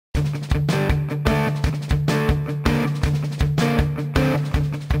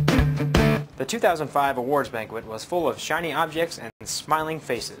The 2005 awards banquet was full of shiny objects and smiling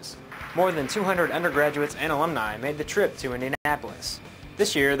faces. More than 200 undergraduates and alumni made the trip to Indianapolis.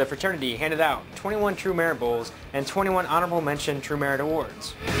 This year, the fraternity handed out 21 True Merit Bowls and 21 Honorable Mention True Merit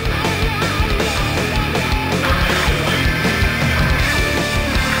Awards.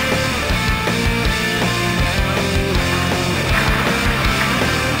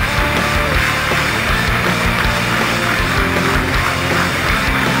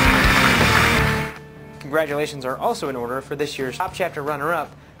 Congratulations are also in order for this year's top chapter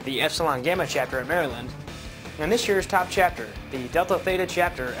runner-up, the Epsilon Gamma chapter at Maryland, and this year's top chapter, the Delta Theta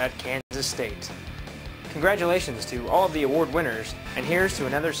chapter at Kansas State. Congratulations to all of the award winners, and here's to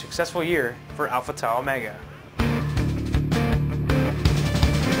another successful year for Alpha Tau Omega.